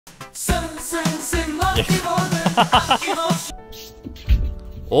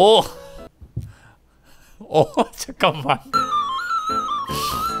오! 잠깐만.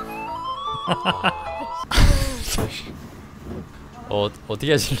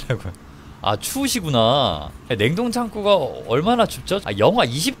 어떻게 하시려고요? 아, 추우시구나. 냉동창고가 얼마나 춥죠? 아, 영하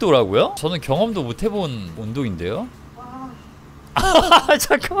 20도라고요? 저는 경험도 못 해본 온도인데요? 아,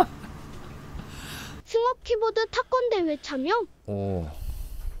 잠깐만. 승업키보드 타건대회 참여? 오.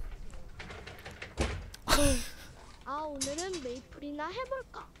 아, 오늘은 메이플이나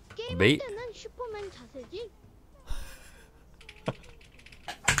해볼까? 게임할 메이... 때는 슈퍼맨 자세지?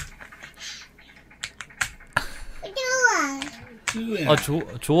 아,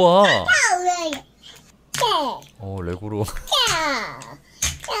 좋아. 레고로.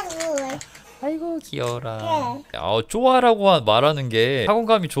 아이고, 귀여워라. 좋아라고 말하는 게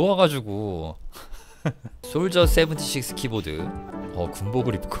타건감이 좋아가지고. 솔저 76 키보드.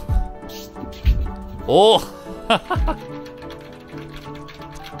 군복을 입고. 오!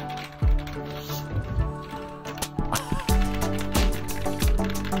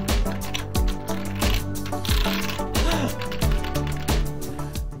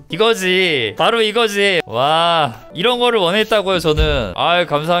 이거지, 바로 이거지. 와, 이런 거를 원했다고요 저는. 아유,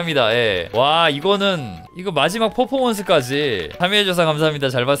 감사합니다. 예. 와, 이거 마지막 퍼포먼스까지 참여해줘서 감사합니다.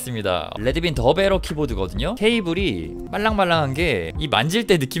 잘 봤습니다. 레드빈 더베러 키보드거든요. 케이블이 말랑말랑한 게 이 만질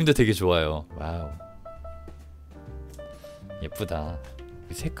때 느낌도 되게 좋아요. 와우, 예쁘다.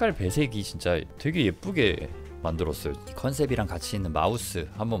 색깔 배색이 진짜 되게 예쁘게 만들었어요. 컨셉이랑 같이 있는 마우스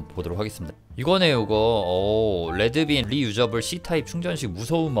한번 보도록 하겠습니다. 이거네요, 이거. 레드빈 리유저블 C타입 충전식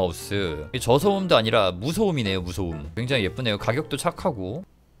무소음 마우스. 저소음도 아니라 무소음이네요, 무소음. 굉장히 예쁘네요. 가격도 착하고.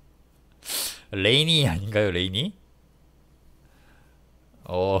 레이니 아닌가요, 레이니?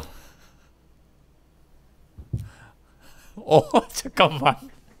 잠깐만.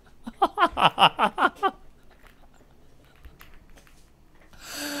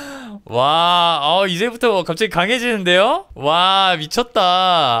 와, 이제부터 갑자기 강해지는데요? 와,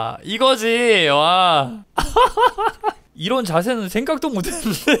 미쳤다. 이거지. 와. 이런 자세는 생각도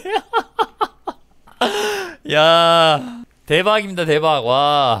못했는데. 야, 대박입니다, 대박.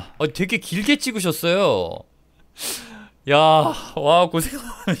 와, 되게 길게 찍으셨어요. 야, 와, 고생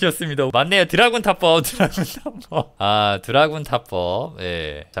많으셨습니다. 맞네요, 드라군 타법, 드라군 타법. 아, 드라군 타법.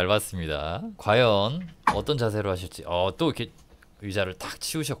 예, 잘 봤습니다. 과연 어떤 자세로 하실지. 또 이렇게 의자를 탁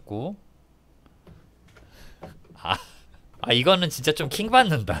치우셨고. 이거는 진짜 좀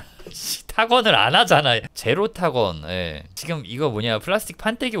킹받는다. 타건을 안 하잖아. 제로 타건. 예. 지금 이거 뭐냐, 플라스틱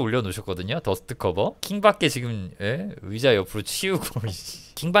판때기 올려놓으셨거든요. 더스트 커버. 킹받게 지금, 예? 의자 옆으로 치우고.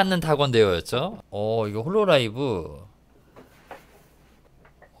 킹받는 타건대회였죠. 이거 홀로라이브.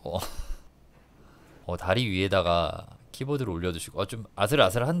 다리 위에다가 키보드를 올려두시고. 좀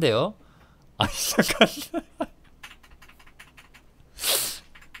아슬아슬한데요? 잠깐.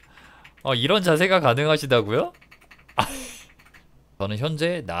 이런 자세가 가능하시다고요? 저는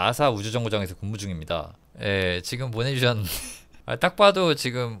현재 나사 우주정거장에서 근무 중입니다. 예, 지금 보내주셨는데 딱 봐도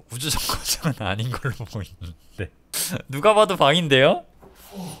지금 우주정거장은 아닌 걸로 보이는데. 누가 봐도 방인데요?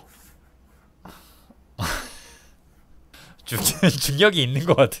 중력이 있는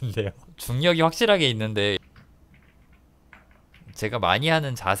것 같은데요. 중력이 확실하게 있는데. 제가 많이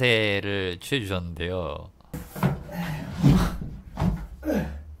하는 자세를 취해주셨는데요.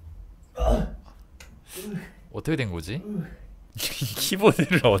 어떻게 된 거지?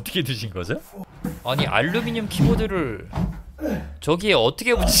 키보드를 어떻게 두신 거죠? 아니, 알루미늄 키보드를 저기에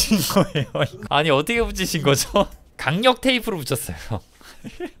어떻게 붙이신 거예요? 아니, 어떻게 붙이신 거죠? 강력 테이프로 붙였어요.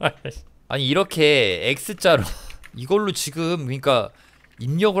 아니, 이렇게 X자로 이걸로 지금 그러니까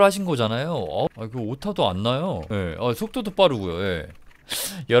입력을 하신 거잖아요. 그 오타도 안 나요. 예. 속도도 빠르고요. 예.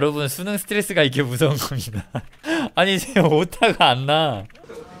 여러분, 수능 스트레스가 이렇게 무서운 겁니다. 아니, 지금 오타가 안 나.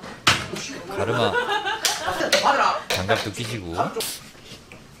 가르마 장갑도 끼시고,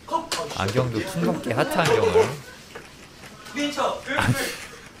 안경도 킹받게 하트 안경을.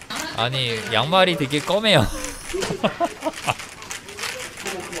 아니, 양말이 되게 검해요.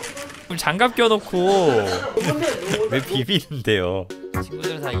 그럼 장갑 껴놓고 왜 비비는데요?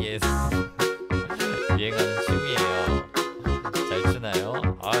 친구들 사이에서 유행하는 춤이에요. 잘 추나요?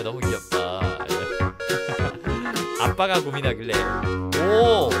 너무 귀엽다. 아빠가 고민하길래.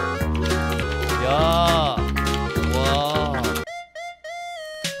 오! 야!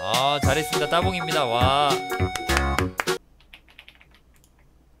 와. 잘했습니다. 따봉입니다. 와.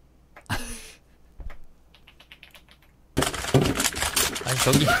 아니,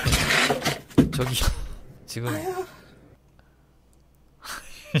 저기 지금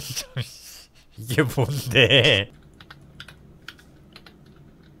이게 뭔데?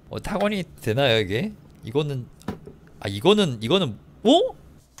 타건이 되나요 이게? 이거는 이거는 어?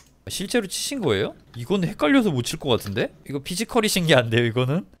 실제로 치신 거예요? 이거는 헷갈려서 못 칠 것 같은데? 이거 피지컬이신 게 안 돼요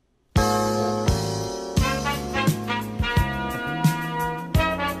이거는?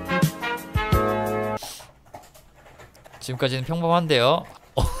 지금까지는 평범한데요.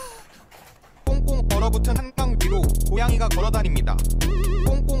 꽁꽁 얼어붙은 한강 위로 고양이가 걸어다닙니다.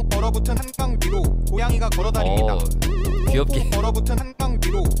 꽁꽁 얼어붙은 한강 위로 고양이가 걸어다닙니다. 귀엽게. 꽁꽁 얼어붙은 한강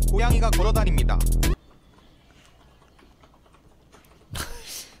위로 고양이가 걸어다닙니다.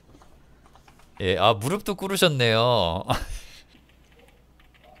 예, 무릎도 꿇으셨네요.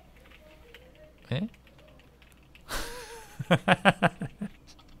 예?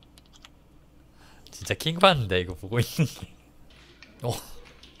 진짜 킹받는다 이거 보고 있는 게.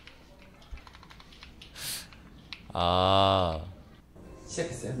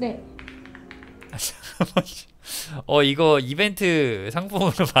 시작했어요? 네. 잠깐만요. 이거 이벤트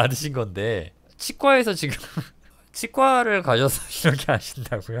상품으로 받으신 건데 치과에서 지금 치과를 가셔서 이렇게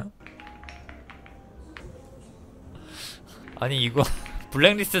하신다고요? 아니 이거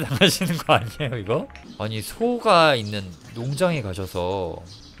블랙리스트 당하시는 거 아니에요 이거? 아니 소가 있는 농장에 가셔서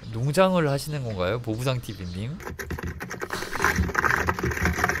농장을 하시는 건가요? 보부상TV님?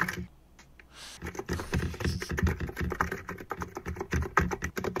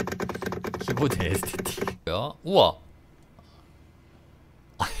 키보드 에스테틱. 우와.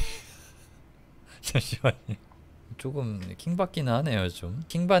 잠시만요. 조금 킹받기는 하네요 좀.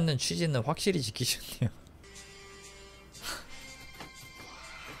 킹받는 취지는 확실히 지키셨네요.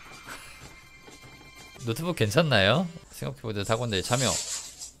 노트북 괜찮나요? 승업키보드 타건대회 참여.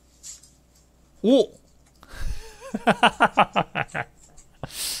 오!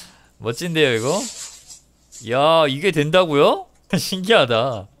 멋진데요 이거? 야 이게 된다고요?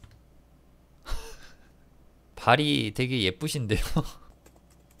 신기하다. 발이 되게 예쁘신데요?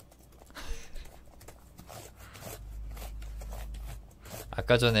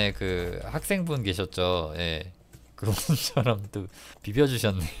 아까 전에 그 학생분 계셨죠? 예. 그분처럼 또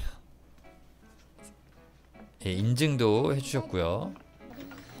비벼주셨네요. 예, 인증도 해주셨고요.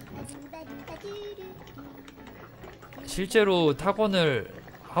 실제로 타건을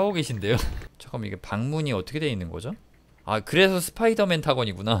하고 계신데요? 잠깐만 이게 방문이 어떻게 되어 있는 거죠? 그래서 스파이더맨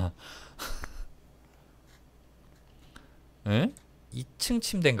타건이구나. 에? 2층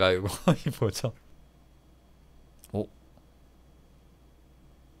침대인가요 이거? 이 뭐죠? 오.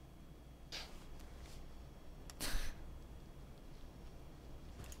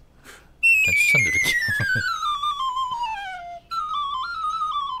 일단 추천 누를게요.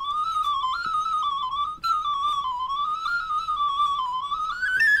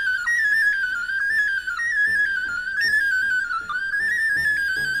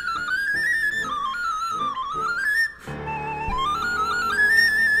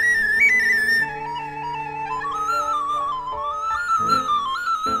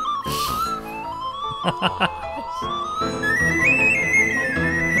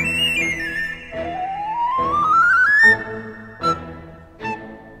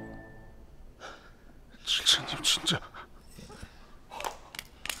 실장님 진짜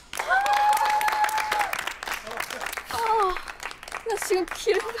나 지금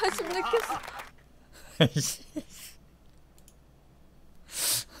기름다짐 느꼈어.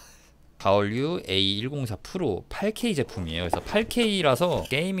 가올류 A104 프로 8K 제품이에요. 그래서 8K라서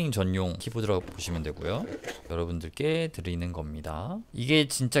게이밍 전용 키보드라고 보시면 되고요. 여러분들께 드리는 겁니다. 이게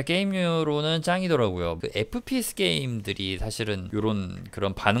진짜 게임료로는 짱이더라고요. 그 FPS 게임들이 사실은 요런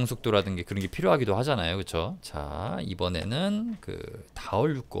그런 반응 속도라든가 그런 게 필요하기도 하잖아요. 그쵸? 자, 이번에는 그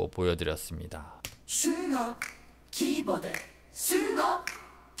다올류 거 보여드렸습니다. 승업키보드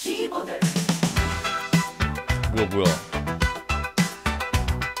승업키보드 뭐야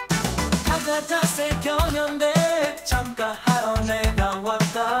타건자세 경연대회 참가하러 내가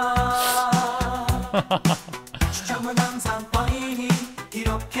왔다. 추첨은 항상 뻔히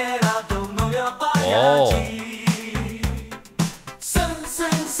이렇게라도 노려봐야지.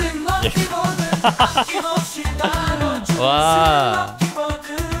 승승승업키보드 아낌없이 다뤄주는 와.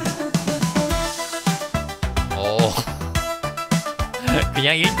 승업키보드.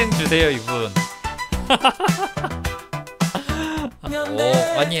 그냥 1등 주세요 이분.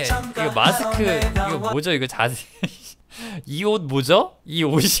 아니 이거 마스크 이거 뭐죠 이거 자세. 이 옷 뭐죠? 이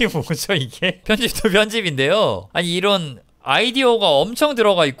옷이 뭐죠 이게? 편집도 편집인데요. 아니 이런 아이디어가 엄청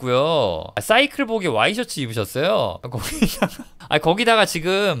들어가 있고요. 사이클복에 와이셔츠 입으셨어요. 거기다가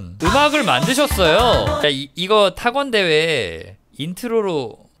지금 음악을 만드셨어요. 자, 이거 타건대회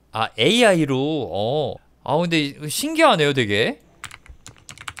인트로로 AI로 근데 신기하네요 되게.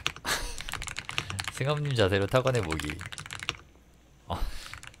 승업님 자세로 타건해보기.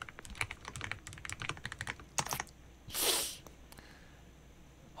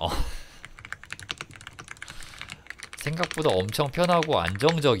 생각보다 엄청 편하고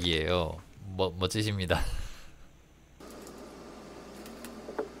안정적이에요. 멋지십니다.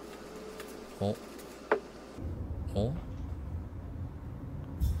 어? 어?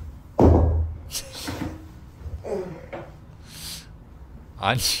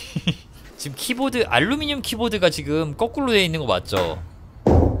 아니 지금 키보드 알루미늄 키보드가 지금 거꾸로 되어 있는 거 맞죠?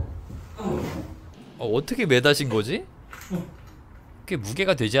 어떻게 매다신 거지? 꽤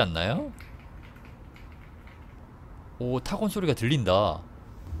무게가 되지 않나요? 오, 타건 소리가 들린다.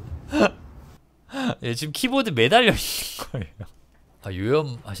 예, 지금 키보드 매달려 있는 거예요. 아,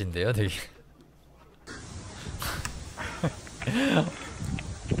 요염하신데요, 되게.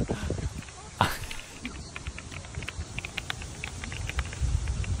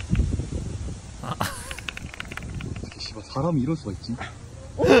 씨발 사람이 이럴 수가 있지?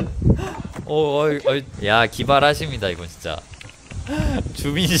 야, 기발하십니다, 이건 진짜.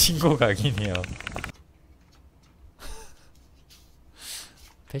 주민신고 각이네요.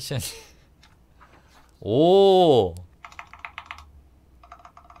 패션. 오.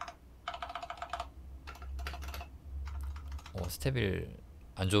 스테빌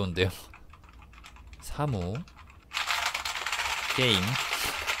안 좋은데요. 사무 게임.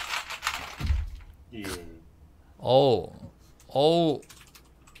 어우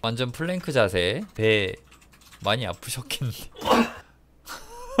완전 플랭크 자세. 배 많이 아프셨겠는데.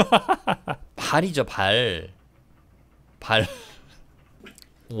 발이죠, 발.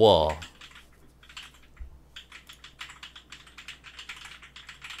 우와.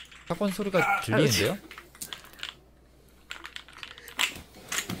 사건 소리가 들리는데요?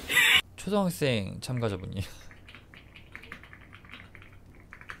 초등학생 참가자분이.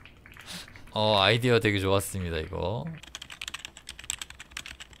 아이디어 되게 좋았습니다, 이거.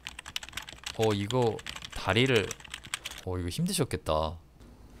 이거 다리를 이거 힘드셨겠다.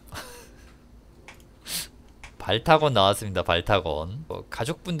 발타건 나왔습니다. 발타건.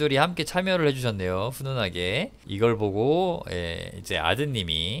 가족분들이 함께 참여를 해주셨네요. 훈훈하게. 이걸 보고 이제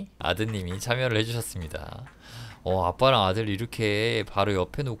아드님이 참여를 해주셨습니다. 아빠랑 아들 이렇게 바로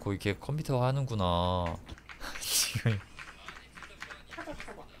옆에 놓고 이렇게 컴퓨터 하는구나. 지금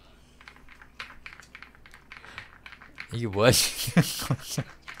이게 뭐 하시는 거죠?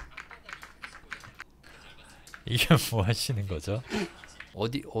 이게 뭐 하시는 거죠?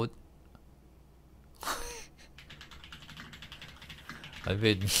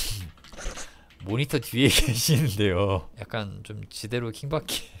 왜 모니터 뒤에 계시는데요? 약간 좀 지대로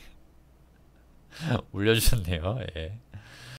킹받게 올려주셨네요. 예.